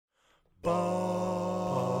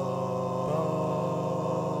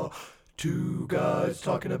Two guys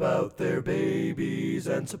talking about their babies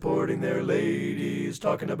and supporting their ladies,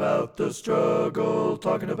 talking about the struggle,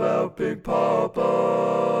 talking about Big Papas.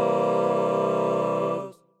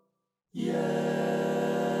 Yeah.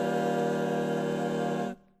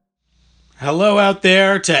 Hello out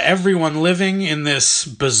there to everyone living in this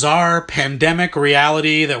bizarre pandemic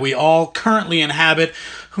reality that we all currently inhabit.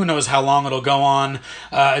 Who knows how long it'll go on.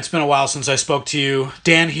 It's been a while since I spoke to you.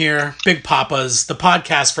 Dan here, Big Papas, the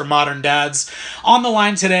podcast for modern dads. On the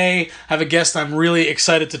line today, I have a guest I'm really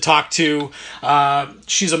excited to talk to.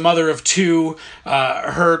 She's a mother of two.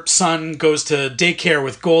 Her son goes to daycare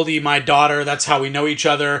with Goldie, my daughter. That's how we know each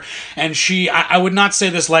other. And she, I would not say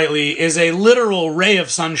this lightly, is a literal ray of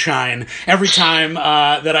sunshine. Every time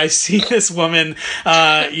that I see this woman,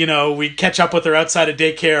 we catch up with her outside of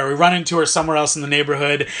daycare, or we run into her somewhere else in the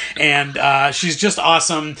neighborhood. And she's just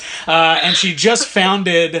awesome. And she just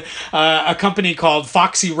founded a company called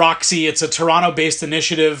Foxy Roxy. It's a Toronto-based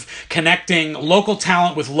initiative connecting local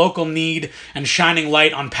talent with local need and shining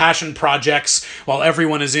light on passion projects while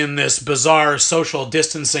everyone is in this bizarre social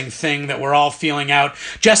distancing thing that we're all feeling out.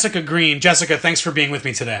 Jessica Green. Jessica, thanks for being with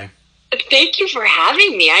me today. Thank you for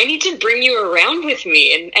having me. I need to bring you around with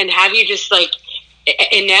me and have you just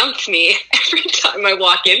announce me every time I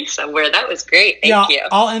walk in somewhere. That was great. Thank you.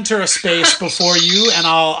 I'll enter a space before you and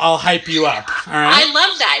I'll hype you up. All right. I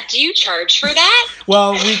love that. Do you charge for that?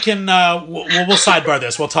 Well, we can. We'll sidebar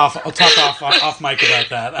this. We'll talk off mic about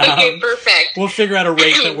that. Okay, perfect. We'll figure out a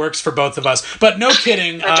rate that works for both of us. But no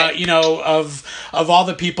kidding. Of all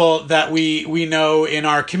the people that we know in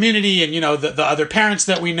our community, and the other parents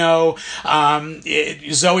that we know,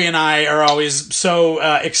 Zoe and I are always so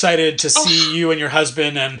excited to see you and your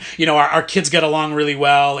husband, and our kids get along really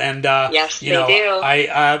well. And yes, they do.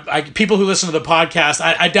 I people who listen to the podcast,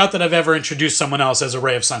 I doubt that I've ever introduced someone else as a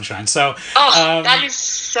ray of sunshine. So that is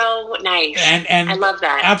so nice, and I love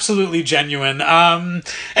that. Absolutely genuine.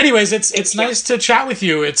 Anyways, it's nice to chat with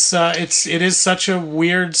you. It is such a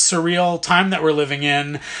weird, surreal time that we're living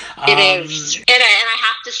in. It is, and I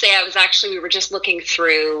have to say, we were just looking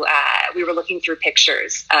through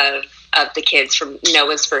pictures of the kids from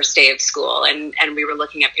Noah's first day of school, and we were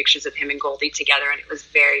looking at pictures of him and Goldie together, and it was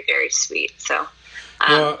very, very sweet. So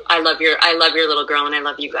I love your little girl, and I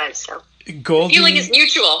love you guys. So Goldie, the feeling is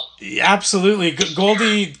mutual. Absolutely.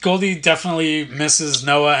 Goldie definitely misses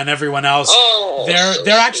Noah and everyone else. Oh,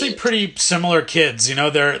 they're actually pretty similar kids.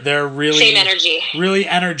 They're really same energy, really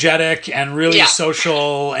energetic and really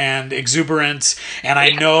social and exuberant. And I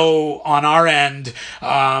know on our end,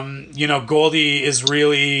 Goldie is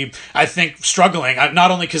really, I think, struggling.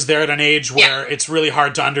 Not only because they're at an age where it's really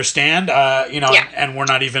hard to understand, and we're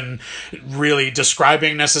not even really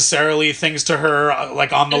describing necessarily things to her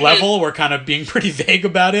on the level. We're kind of being pretty vague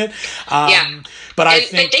about it. But I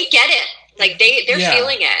think they get it. They're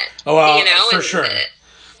feeling it. Oh, well, for sure.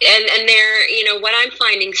 And they're, what I'm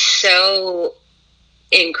finding so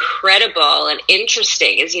incredible and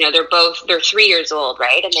interesting is, they're 3 years old,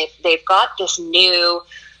 right? And they've got this new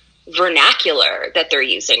vernacular that they're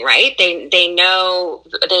using, right? They know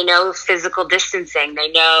physical distancing. They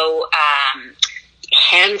know,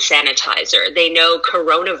 hand sanitizer, they know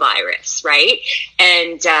coronavirus, right?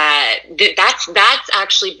 And that's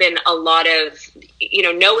actually been a lot of,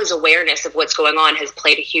 Noah's awareness of what's going on has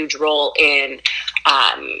played a huge role in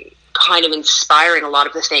kind of inspiring a lot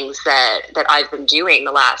of the things that I've been doing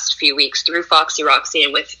the last few weeks through Foxy Roxy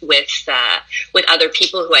and with other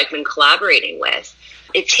people who I've been collaborating with.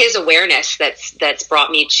 It's his awareness that's brought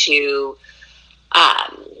me to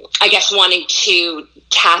wanting to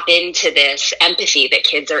tap into this empathy that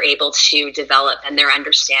kids are able to develop and their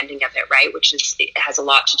understanding of it, right? Which has a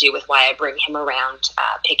lot to do with why I bring him around,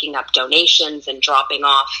 picking up donations and dropping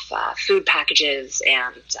off food packages,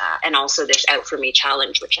 and also this Out For Me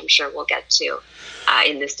challenge, which I'm sure we'll get to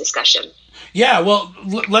in this discussion. Yeah, well,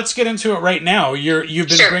 let's get into it right now. You've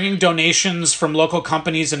been bringing donations from local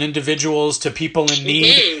companies and individuals to people in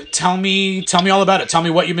need. Mm-hmm. Tell me all about it. Tell me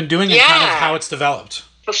what you've been doing and kind of how it's developed.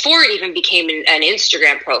 Before it even became an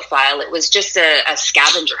Instagram profile, it was just a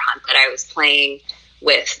scavenger hunt that I was playing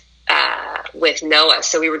with Noah.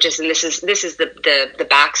 So we were just, and this is the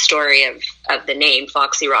backstory of the name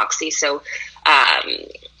Foxy Roxy. So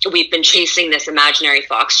we've been chasing this imaginary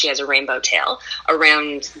fox. She has a rainbow tail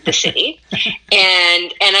around the city,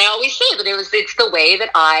 and I always say that it's the way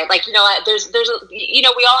that I there's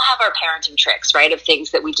we all have our parenting tricks, right, of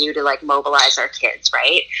things that we do to mobilize our kids,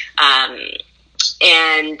 right.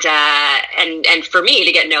 And for me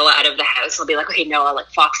to get Noah out of the house, I'll be like, okay, Noah, like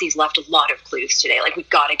Foxy's left a lot of clues today. Like, we've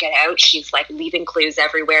got to get out. She's like leaving clues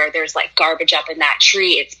everywhere. There's like garbage up in that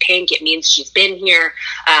tree. It's pink. It means she's been here.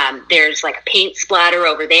 There's like a paint splatter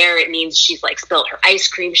over there. It means she's like spilled her ice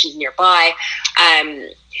cream. She's nearby.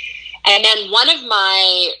 And then one of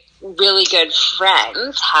my really good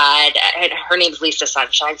friends her name's Lisa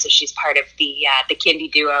Sunshine, so she's part of the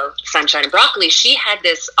Kindy duo Sunshine and Broccoli. She had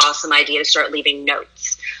this awesome idea to start leaving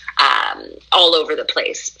notes all over the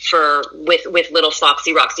place with little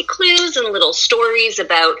Foxy Roxy clues and little stories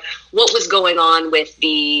about what was going on with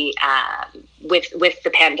the with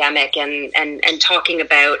the pandemic and talking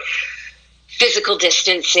about physical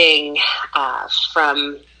distancing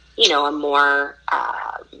from a more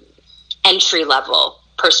entry level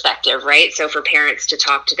perspective, right? So for parents to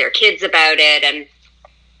talk to their kids about it, and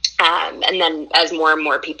then as more and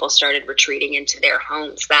more people started retreating into their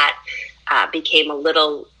homes, that became a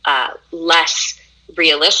little less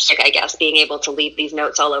realistic, I guess, being able to leave these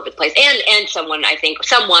notes all over the place. And someone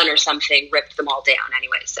or something ripped them all down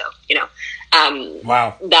anyway. So,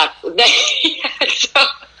 wow. So,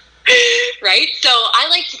 right. So I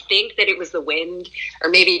like to think that it was the wind,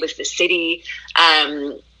 or maybe it was the city.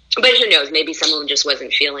 But who knows? Maybe someone just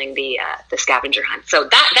wasn't feeling the scavenger hunt. So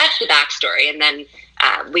that's the backstory. And then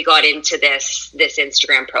we got into this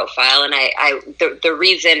Instagram profile, and the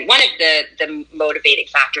reason, one of the motivating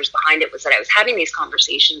factors behind it was that I was having these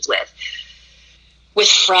conversations with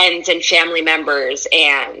friends and family members,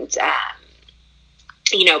 and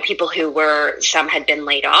people who some had been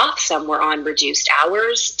laid off, some were on reduced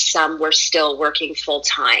hours, some were still working full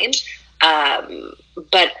time,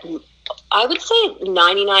 but I would say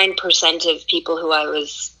 99% of people who I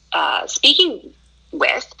was speaking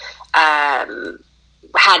with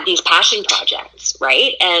had these passion projects,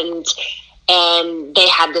 right? And they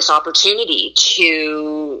had this opportunity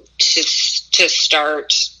to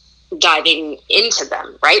start diving into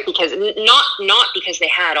them, right? Because not because they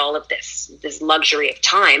had all of this luxury of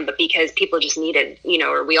time, but because people just needed,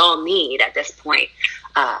 or we all need at this point,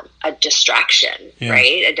 a distraction, yeah.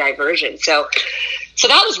 Right? A diversion. So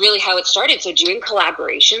that was really how it started. So doing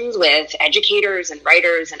collaborations with educators and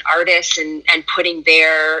writers and artists, and putting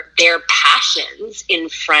their passions in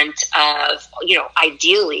front of,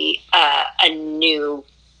 ideally a new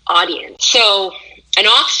audience. So an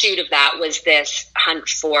offshoot of that was this hunt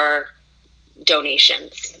for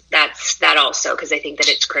donations. That also, because I think that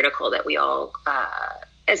it's critical that we all,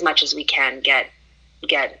 as much as we can, get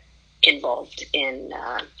involved in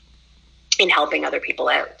helping other people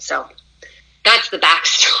out. So that's the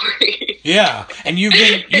backstory. Yeah, and you've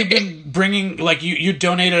been bringing, like, you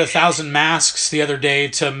donated 1,000 masks the other day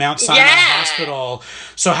to Mount Sinai Hospital.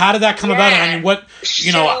 So how did that come about? And I mean,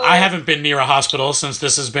 I haven't been near a hospital since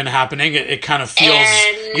this has been happening. It kind of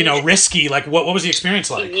feels, risky. Like, what was the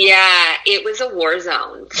experience like? Yeah, it was a war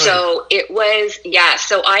zone. Right. So it was,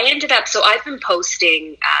 So I ended up, I've been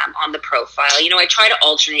posting on the profile. I try to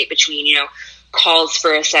alternate between, calls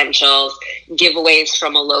for essentials, giveaways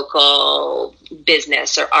from a local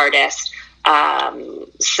business or artist,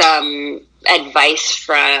 some advice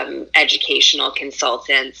from educational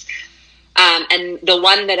consultants. And the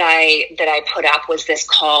one that I put up was this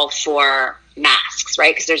call for masks,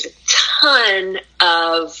 right? Because there's a ton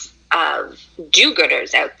of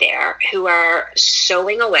do-gooders out there who are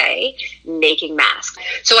sewing away, making masks.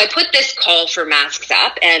 So I put this call for masks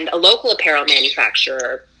up, and a local apparel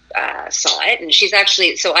manufacturer saw it, and she's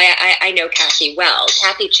actually, so I know Kathy well,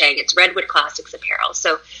 Kathy Chang. It's Redwood Classics Apparel.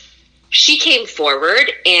 So she came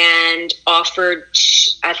forward and offered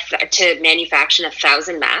to manufacture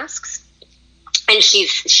 1,000 masks, and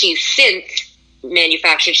she's since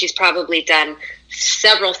manufactured. She's probably done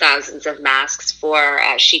several thousands of masks for.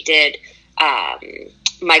 She did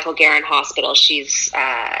Michael Garron Hospital. She's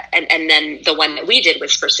and then the one that we did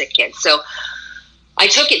was for sick kids. So I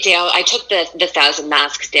took it down. I took the 1,000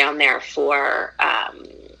 masks down there for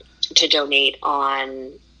to donate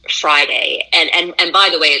on Friday. And by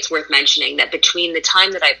the way, it's worth mentioning that between the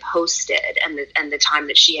time that I posted and the time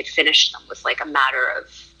that she had finished them was like a matter of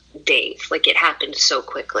days. Like, it happened so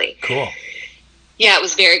quickly. Cool. Yeah, it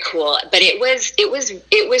was very cool. But it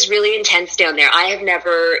was really intense down there. I have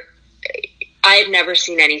never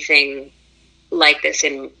seen anything like this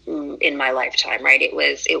in my lifetime, right? It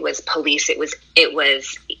was police. It was,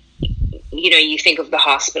 you think of the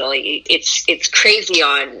hospital, it's crazy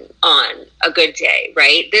on a good day,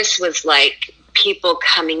 right? This was like people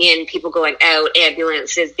coming in, people going out,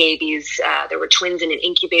 ambulances, babies. There were twins in an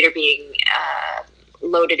incubator being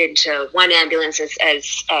loaded into one ambulance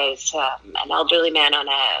as an elderly man on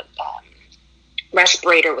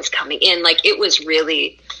respirator was coming in. Like it was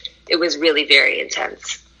really very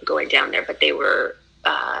intense going down there, but they were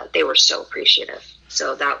so appreciative.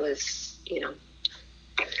 So that was,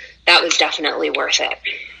 that was definitely worth it.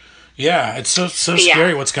 Yeah, it's so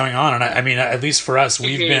scary what's going on. And I mean, at least for us,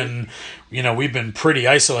 we've been, we've been pretty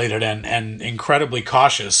isolated and incredibly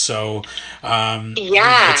cautious. So,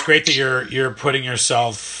 it's great that you're putting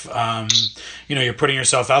yourself, you're putting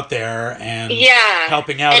yourself out there and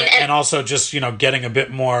helping out, and also just, getting a bit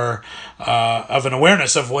more of an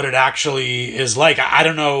awareness of what it actually is like. I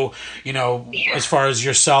don't know, as far as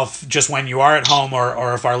yourself, just when you are at home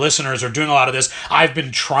or if our listeners are doing a lot of this, I've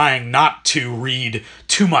been trying not to read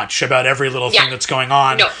too much about every little thing that's going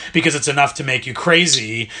on because it's enough to make you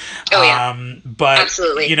crazy. But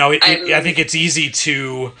absolutely. I think it's easy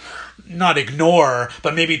to not ignore,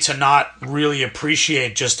 but maybe to not really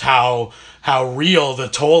appreciate just how real the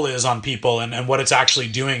toll is on people and what it's actually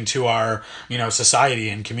doing to our, society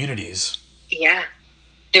and communities. Yeah.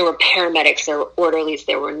 There were paramedics, there were orderlies,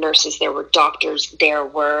 there were nurses, there were doctors, there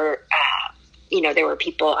were, there were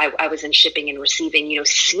people, I was in shipping and receiving,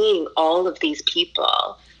 seeing all of these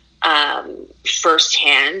people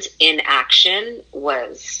firsthand in action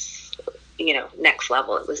was, next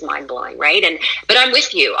level. It was mind blowing. Right. But I'm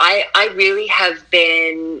with you. I really have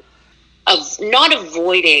been not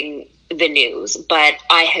avoiding the news, but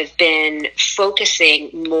I have been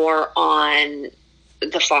focusing more on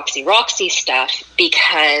the Foxy Roxy stuff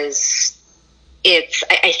because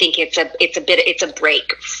I think it's a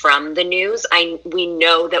break from the news. We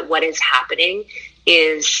know that what is happening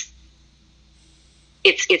is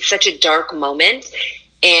it's such a dark moment,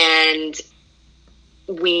 and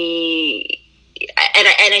I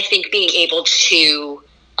think being able to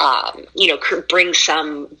bring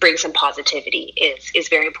some positivity is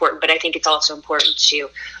very important. But I think it's also important to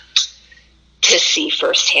see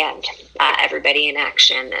firsthand everybody in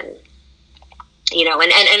action, and when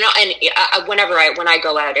I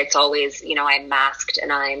go out, it's always I'm masked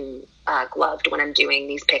and I'm gloved when I'm doing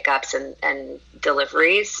these pickups and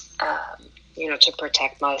deliveries, to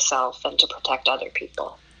protect myself and to protect other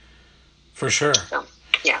people. For sure. So,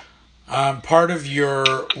 yeah. Part of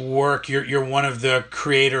your work, you're one of the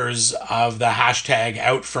creators of the hashtag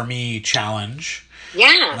Out For Me challenge.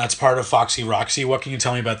 Yeah. And that's part of Foxy Roxy. What can you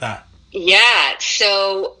tell me about that? Yeah.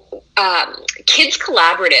 So, Kids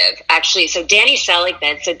Collaborative, actually. So Danny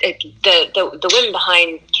Seligman, so the women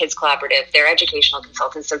behind Kids Collaborative, they're educational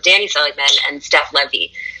consultants. So Danny Seligman and Steph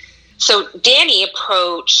Levy. So Danny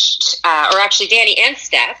Danny and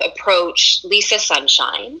Steph approached Lisa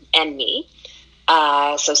Sunshine and me.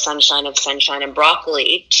 So Sunshine of Sunshine and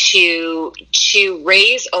Broccoli to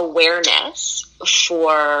raise awareness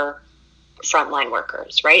for frontline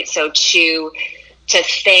workers, right? So to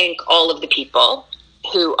thank all of the people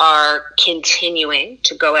who are continuing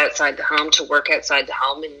to go outside the home, to work outside the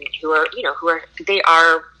home, and who are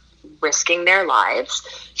risking their lives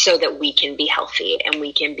so that we can be healthy and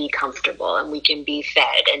we can be comfortable and we can be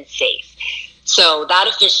fed and safe. So that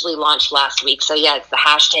officially launched last week. So yeah, it's the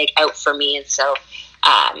hashtag Out For Me. And so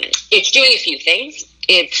it's doing a few things.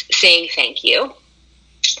 It's saying thank you.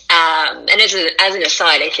 And as an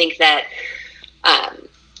aside, I think that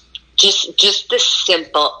just the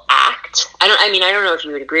simple act, I don't know if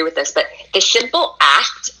you would agree with this, but the simple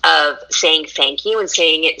act of saying thank you and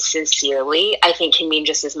saying it sincerely, I think can mean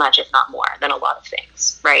just as much, if not more, than a lot of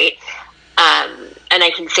things, right? And I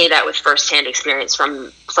can say that with firsthand experience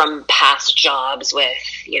from past jobs with,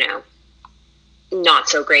 not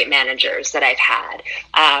so great managers that I've had,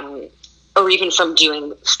 or even from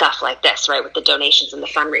doing stuff like this, right, with the donations and the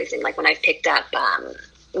fundraising. Like when I've picked up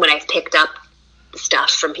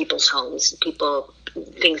stuff from people's homes,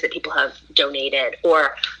 things that people have donated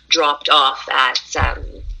or dropped off at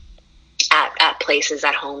places,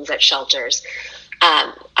 at homes, at shelters.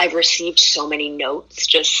 I've received so many notes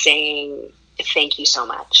just saying, thank you so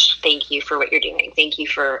much. Thank you for what you're doing. Thank you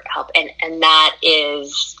for help. And that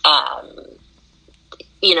is, I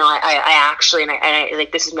actually, and I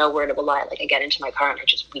like, this is no word of a lie. Like I get into my car and I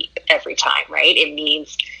just weep every time, right? It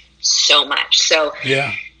means so much. So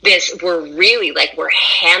yeah. We're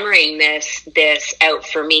hammering this Out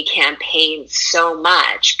For Me campaign so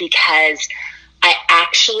much because I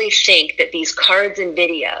actually think that these cards and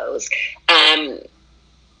videos,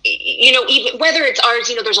 even whether it's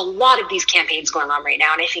ours, there's a lot of these campaigns going on right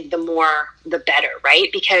now. And I think the more, the better, right?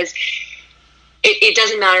 Because it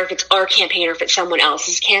doesn't matter if it's our campaign or if it's someone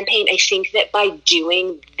else's campaign. I think that by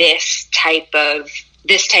doing this type of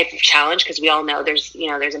challenge, because we all know there's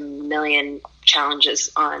a million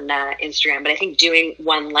challenges on Instagram, but I think doing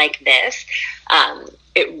one like this,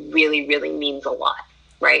 it really, really means a lot,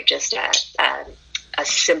 right? Just a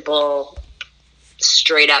simple,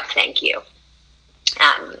 straight up thank you.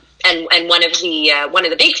 And one of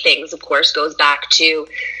the big things, of course, goes back to,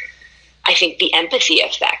 I think, the empathy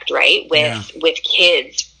effect, right? With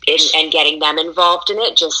kids and getting them involved in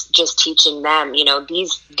it, just teaching them,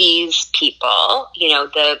 these people,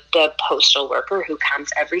 the postal worker who comes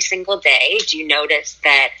every single day, do you notice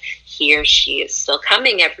that he or she is still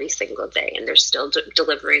coming every single day and they're still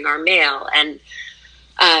delivering our mail? And,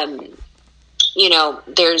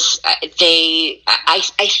 I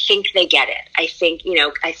think they get it. I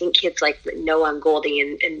think kids like Noah and Goldie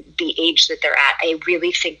and the age that they're at, I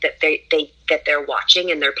really think that they're watching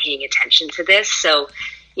and they're paying attention to this. So,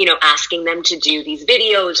 asking them to do these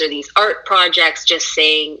videos or these art projects, just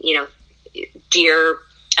saying, dear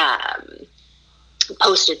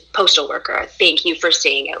postal worker, thank you for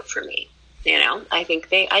staying out for me. I think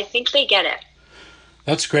they get it.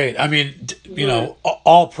 That's great. I mean,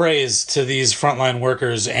 all praise to these frontline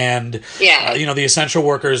workers and, the essential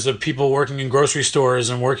workers, the people working in grocery stores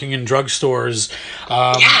and working in drugstores.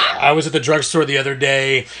 I was at the drugstore the other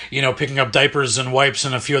day, picking up diapers and wipes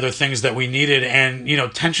and a few other things that we needed. And,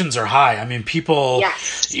 tensions are high. I mean, people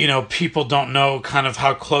don't know kind of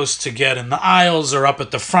how close to get in the aisles or up at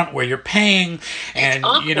the front where you're paying. And,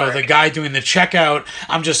 the guy doing the checkout,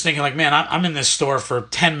 I'm just thinking like, man, I'm in this store for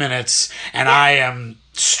 10 minutes and I am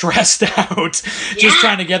stressed out just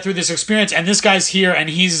trying to get through this experience, and this guy's here and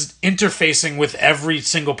he's interfacing with every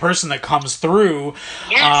single person that comes through.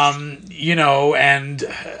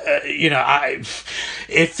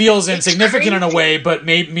 It feels insignificant in a way, but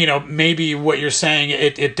maybe what you're saying,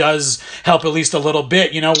 it does help at least a little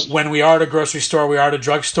bit. When we are at a grocery store, we are at a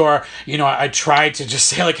drugstore, I try to just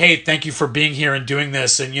say like, hey, thank you for being here and doing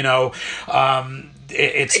this. And Dan,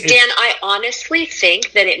 I honestly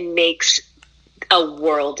think that it makes a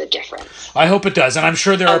world of difference. I hope it does. And I'm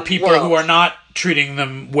sure there are people who are not treating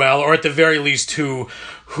them well, or at the very least who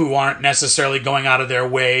aren't necessarily going out of their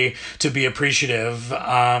way to be appreciative.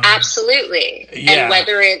 Absolutely. Yeah. And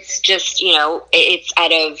whether it's just, it's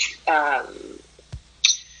out of,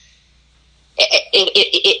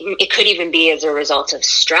 it could even be as a result of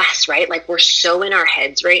stress, right? Like we're so in our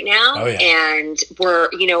heads right now, and we're,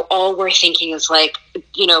 all we're thinking is like,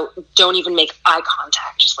 don't even make eye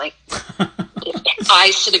contact. Just like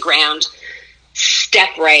eyes to the ground,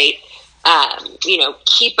 step right,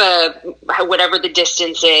 keep whatever the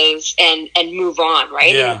distance is and move on.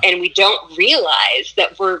 Right. Yeah. And we don't realize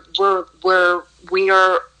that we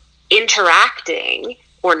are interacting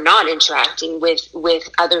or not interacting with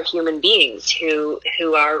other human beings who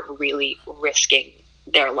are really risking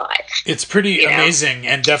their lives. It's pretty amazing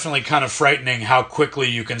and definitely kind of frightening how quickly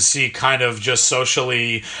you can see kind of just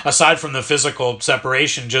socially, aside from the physical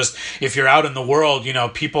separation, just if you're out in the world,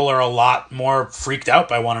 people are a lot more freaked out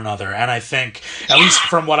by one another. And I think, at least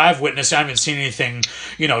from what I've witnessed, I haven't seen anything,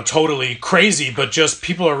 totally crazy, but just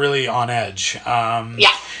people are really on edge. And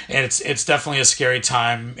it's definitely a scary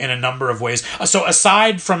time in a number of ways. So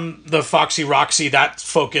aside from the Foxy Roxy, that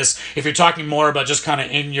focus, if you're talking more about just kind of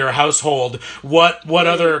in your household, what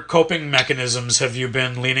other coping mechanisms have you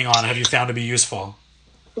been leaning on? Have you found to be useful?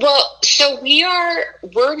 Well, so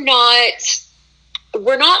we're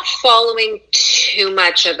not following too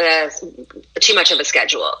much of a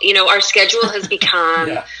schedule. Our schedule has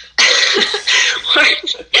become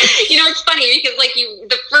it's funny because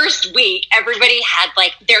the first week everybody had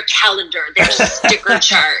like their calendar, their sticker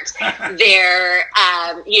chart, their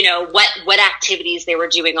what activities they were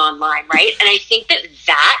doing online, right? And I think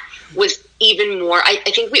that was even more, I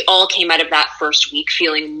think we all came out of that first week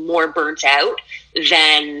feeling more burnt out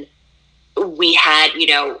than we had,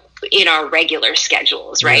 in our regular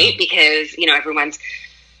schedules, right? Because, everyone's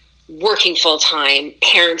working full time,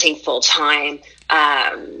 parenting full time,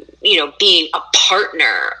 being a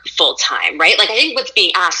partner full time, right? Like I think what's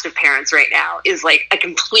being asked of parents right now is like a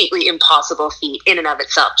completely impossible feat in and of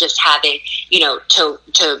itself, just having,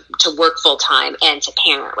 to work full time and to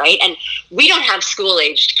parent, right? And we don't have school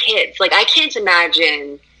aged kids. Like I can't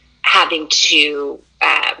imagine having to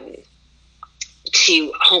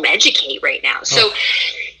home educate right now. So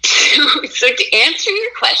to answer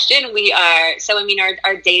your question,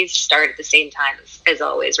 our days start at the same time as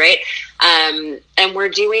always, right? And we're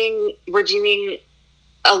doing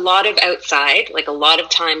a lot of outside, like a lot of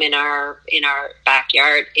time in our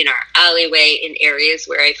backyard, in our alleyway, in areas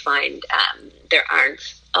where I find there aren't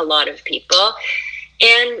a lot of people,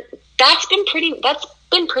 and that's been pretty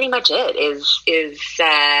much it.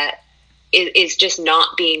 Is just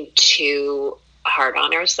not being too hard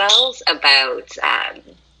on ourselves about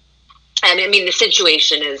And I mean, the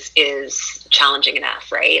situation is challenging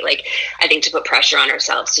enough, right? Like, I think to put pressure on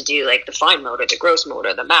ourselves to do like the fine motor, the gross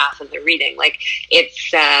motor, the math, and the reading, like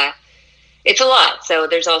it's a lot. So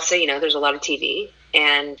there's also, there's a lot of TV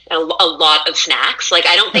and a lot of snacks. Like,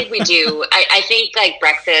 I don't think we do. I think like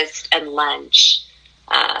breakfast and lunch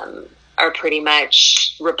are pretty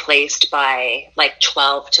much replaced by like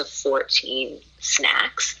 12 to 14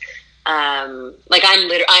 snacks. Like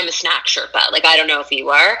I'm a snack Sherpa. Like, I don't know if you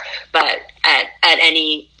are, but at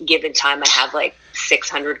any given time I have like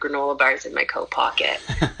 600 granola bars in my coat pocket.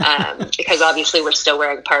 Because obviously we're still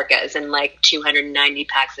wearing parkas, and like 290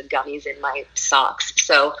 packs of gummies in my socks.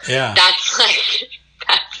 So yeah, that's like,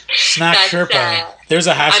 Snack Sherpa. There's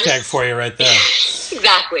a hashtag for you right there.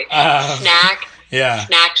 Exactly. Snack. Yeah.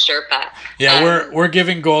 Snack Sherpa. Yeah, we're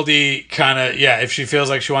giving Goldie kind of, if she feels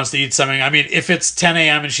like she wants to eat something. I mean, if it's 10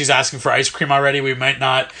 a.m. and she's asking for ice cream already, we might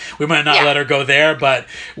not let her go there, but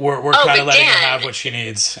we're kind of letting her have what she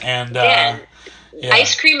needs. And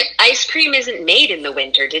ice cream isn't made in the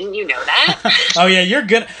winter. Didn't you know that? Oh yeah, you're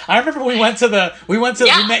good. I remember we met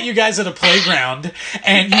you guys at a playground,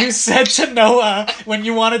 and you said to Noah when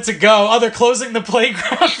you wanted to go, "Oh, they're closing the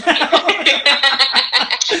playground now."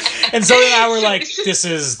 And Zoe and I were like, "This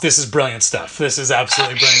is brilliant stuff. This is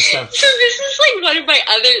absolutely brilliant stuff." So this is like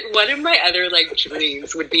one of my other like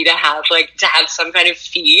dreams would be to have some kind of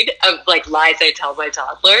feed of like lies I tell my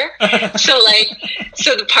toddler. So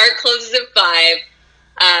the park closes at 5.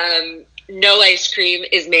 No ice cream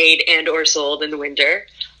is made and or sold in the winter.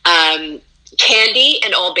 Candy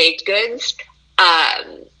and all baked goods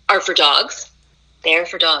are for dogs. They are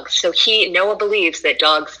for dogs. So Noah believes that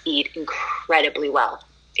dogs eat incredibly well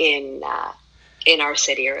in our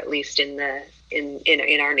city, or at least in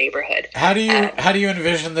our neighborhood. How do you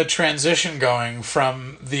envision the transition going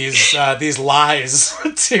from these lies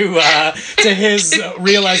to his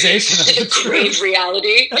realization of the truth?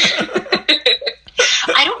 Reality.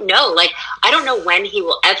 I don't know. Like, I don't know when he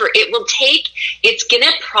will ever. It's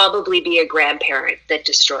gonna probably be a grandparent that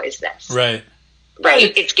destroys this. Right.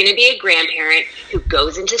 It's gonna be a grandparent who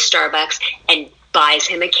goes into Starbucks and buys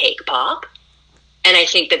him a cake pop. And I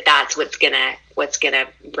think that's what's gonna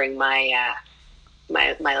bring my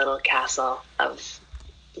little castle of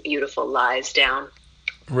beautiful lies down.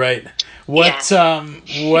 Right. What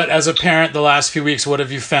as a parent the last few weeks, what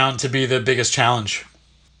have you found to be the biggest challenge?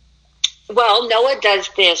 Well, Noah does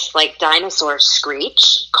this like dinosaur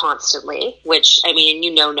screech constantly, which, I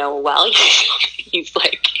mean, Noah well. He's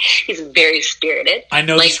very spirited. I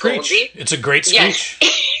know, like the screech. Goldie. It's a great screech.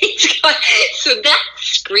 Yes. So that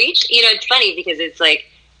screech, it's funny because it's like,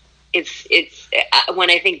 it's when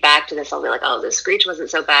I think back to this, I'll be like, oh, the screech wasn't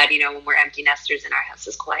so bad, when we're empty nesters and our house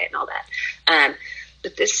is quiet and all that.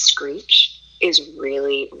 But this screech is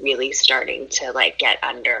really, really starting to like get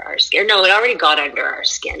under our skin. No, it already got under our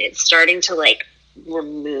skin. It's starting to like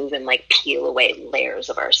remove and like peel away layers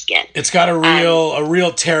of our skin. It's got a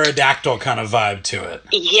real pterodactyl kind of vibe to it.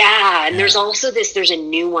 Yeah, and there's also there's a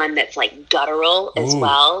new one that's like guttural as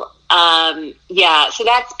well. So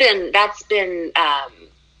that's been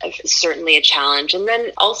certainly a challenge, and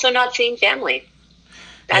then also not seeing family.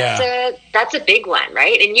 That's a big one,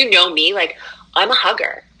 right? And me, like, I'm a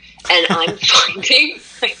hugger. And I'm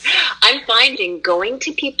finding going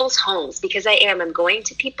to people's homes, because I'm going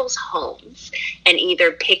to people's homes and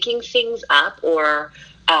either picking things up or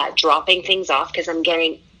dropping things off, because I'm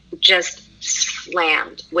getting just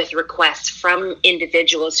slammed with requests from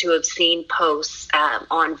individuals who have seen posts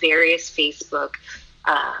on various Facebook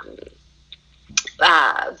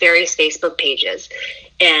pages,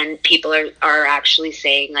 and people are actually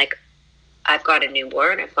saying like, I've got a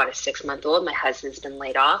newborn, I've got a 6-month-old, my husband's been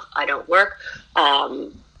laid off, I don't work,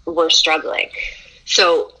 we're struggling.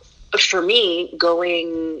 So for me,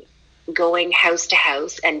 going house to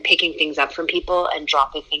house and picking things up from people and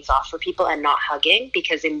dropping things off for people and not hugging,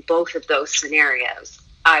 because in both of those scenarios,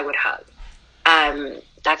 I would hug.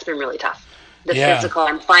 That's been really tough. Physical,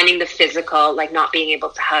 I'm finding the physical, like not being able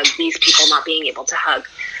to hug these people, not being able to hug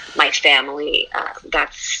my family,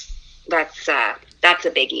 that's a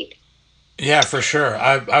biggie. Yeah, for sure.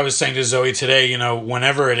 I was saying to Zoe today,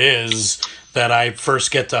 whenever it is that I first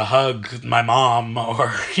get to hug my mom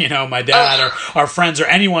or, my dad or our friends or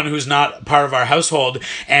anyone who's not part of our household,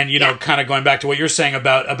 and, kind of going back to what you're saying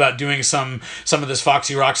about doing some of this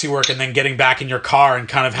Foxy Roxy work and then getting back in your car and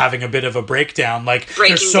kind of having a bit of a breakdown. Like,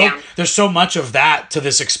 there's so much of that to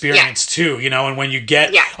this experience too, and when you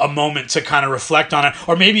get a moment to kind of reflect on it,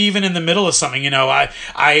 or maybe even in the middle of something,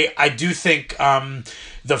 I do think,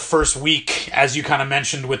 the first week, as you kind of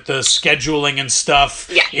mentioned, with the scheduling and stuff.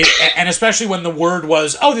 Yeah. And especially when the word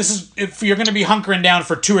was, if you're going to be hunkering down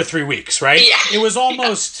for 2 or 3 weeks, right? Yeah. It was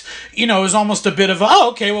almost, it was almost a bit of,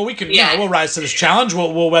 we can, we'll rise to this challenge.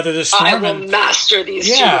 We'll weather this storm. I will master these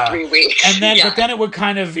 2 to 3 weeks. And then, but then it would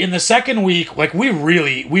kind of, in the second week, like we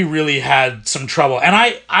really had some trouble. And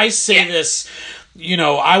I say this,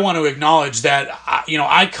 I want to acknowledge that,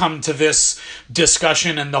 I come to this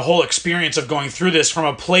discussion and the whole experience of going through this from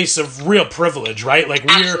a place of real privilege, right? Like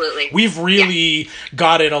we've really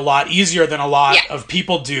got it a lot easier than a lot of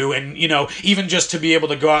people do. And, even just to be able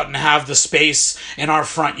to go out and have the space in our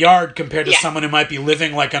front yard compared to someone who might be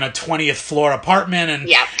living like in a 20th floor apartment. And,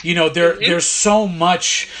 there's so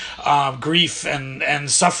much grief and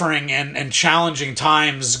suffering and challenging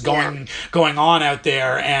times going on out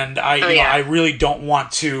there. And I really don't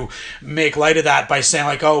want to make light of that by saying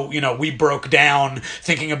like, we broke down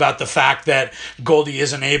thinking about the fact that Goldie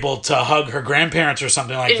isn't able to hug her grandparents or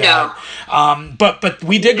something like that. But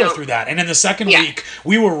we did go through that. And in the second week,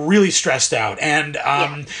 we were really stressed out. And,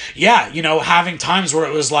 having times where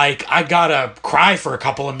it was like, I gotta cry for a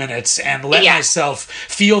couple of minutes and let myself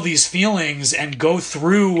feel these feelings and go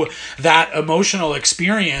through that emotional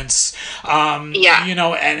experience. And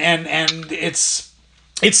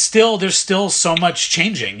it's still, there's still so much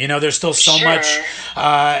changing, there's still so much,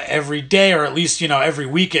 every day, or at least, every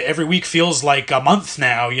week feels like a month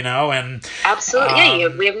now, and absolutely.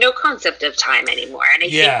 We have no concept of time anymore. And I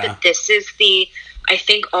think that this is I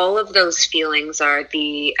think all of those feelings are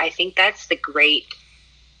I think that's the great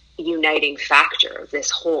uniting factor of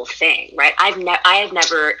this whole thing, right? I've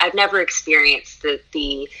never experienced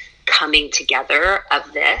the coming together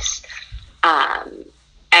of this,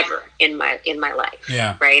 ever in my life.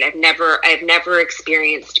 Yeah. Right. I've never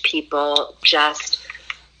experienced people just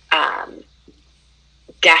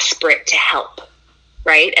desperate to help.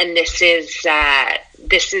 Right. And this is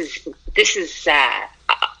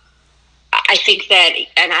I think that,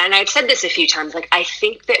 and I've said this a few times, like, I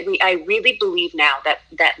think that I really believe now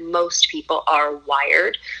that most people are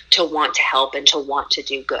wired to want to help and to want to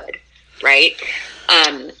do good. Right.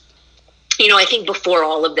 I think before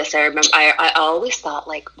all of this, I remember I always thought,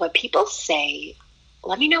 like, what people say,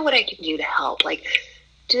 let me know what I can do to help. Like,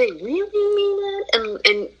 do they really mean it?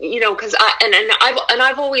 And because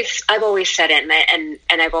I've always said it,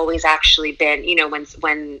 and I've always actually been,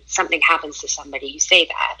 when something happens to somebody, you say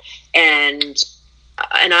that, and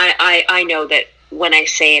I know that when I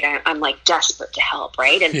say it, I'm like desperate to help,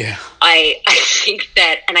 right? And I think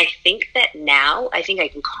that now I think I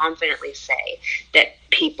can confidently say that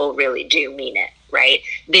people really do mean it, right?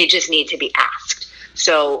 They just need to be asked.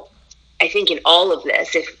 So I think in all of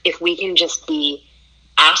this, if we can just be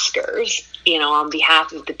askers, on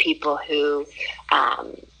behalf of the people who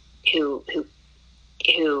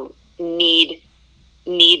need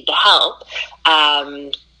the help,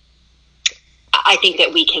 I think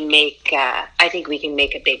that we can make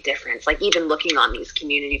a big difference. Like, even looking on these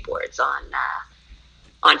community boards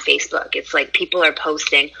on Facebook, it's like people are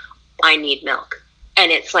posting, I need milk.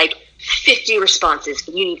 And it's like 50 responses.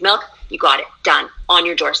 You need milk? You got it. Done. On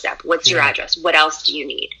your doorstep. What's your address? What else do you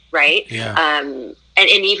need? Right? Yeah. And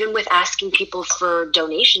even with asking people for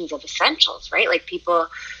donations of essentials, right? Like, people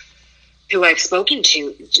who I've spoken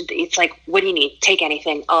to, it's like, what do you need? Take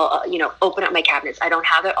anything. I'll, open up my cabinets. I don't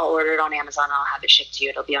have it. I'll order it on Amazon. I'll have it shipped to you.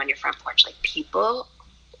 It'll be on your front porch. Like, people,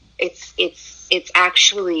 it's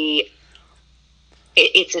actually,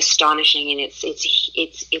 it's astonishing, and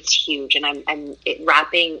it's huge. And I'm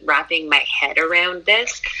wrapping my head around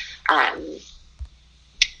this.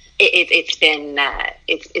 It's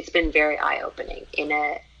been very eye-opening in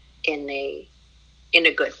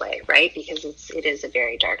a good way, right? Because it is a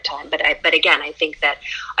very dark time. But again, I think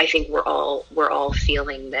we're all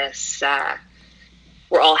feeling this.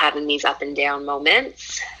 We're all having these up and down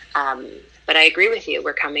moments. But I agree with you.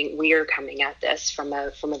 We are coming at this from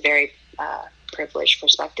a very privileged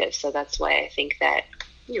perspective. So that's why I think that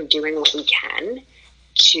doing what we can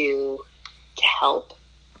to help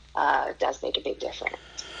does make a big difference.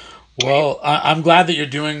 Well, I'm glad that you're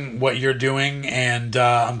doing what you're doing, and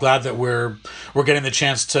I'm glad that we're getting the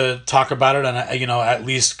chance to talk about it, and at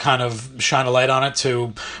least kind of shine a light on it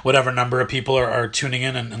to whatever number of people are tuning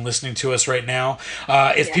in and listening to us right now.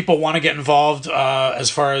 If people want to get involved as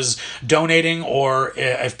far as donating, or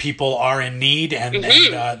if people are in need and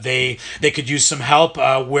they could use some help,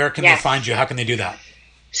 where can they find you? How can they do that?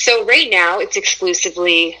 So right now it's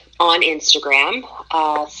exclusively on Instagram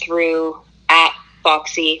through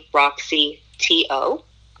 @Foxy Roxy TO.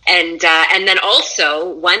 And then also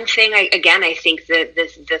one thing, I think that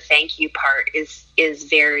the thank you part is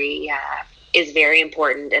very is very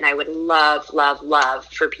important. And I would love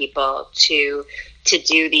for people to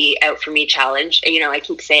do the Out For Me challenge. You know, I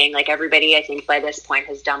keep saying, like, everybody, I think by this point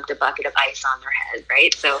has dumped a bucket of ice on their head,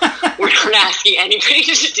 right? So we're not asking anybody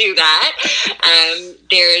to do that.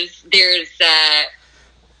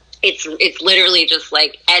 It's literally just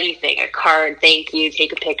like anything, a card, thank you,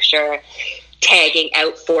 take a picture, tagging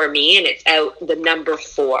Out For Me, and it's out the number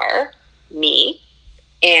 4 me,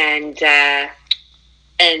 and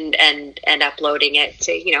uploading it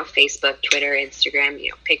to, you know, Facebook, Twitter, Instagram, you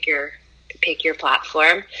know, pick your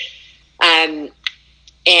platform. And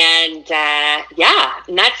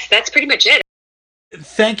that's pretty much it.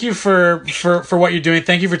 Thank you for what you're doing.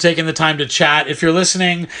 Thank you for taking the time to chat. If you're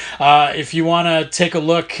listening, if you want to take a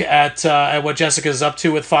look at what Jessica's up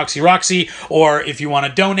to with Foxy Roxy, or if you want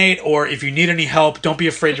to donate, or if you need any help, don't be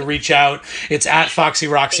afraid to reach out. It's at Foxy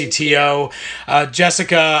Roxy TO.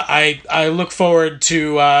 Jessica, I look forward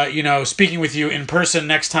to you know, speaking with you in person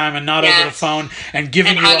next time, and not over the phone, and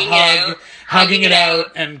giving you a hug. Hugging it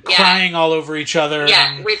out and crying all over each other.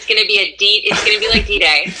 Yeah, and it's gonna be it's gonna be like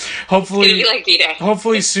D-Day. Hopefully, it's gonna be like D-Day.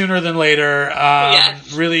 Hopefully sooner than later.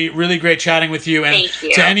 Yes. Really, really great chatting with you. And thank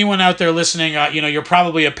you. To anyone out there listening, you know, you're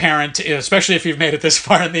probably a parent, especially if you've made it this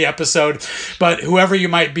far in the episode. But whoever you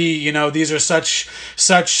might be, you know, these are such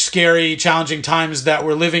scary, challenging times that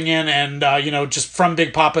we're living in. And you know, just from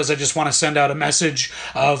Big Papa's, I just want to send out a message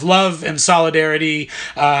of love and solidarity.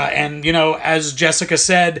 And you know, as Jessica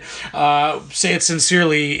said, say it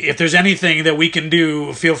sincerely. If there's anything that we can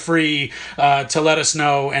do, feel free to let us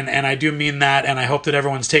know. And I do mean that. And I hope that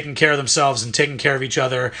everyone's taking care of themselves and taking care of each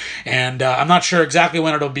other. And I'm not sure exactly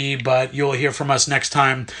when it'll be, but you'll hear from us next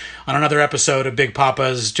time on another episode of Big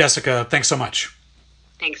Papa's. Jessica, thanks so much.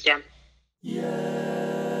 Thanks, Jim. Yeah.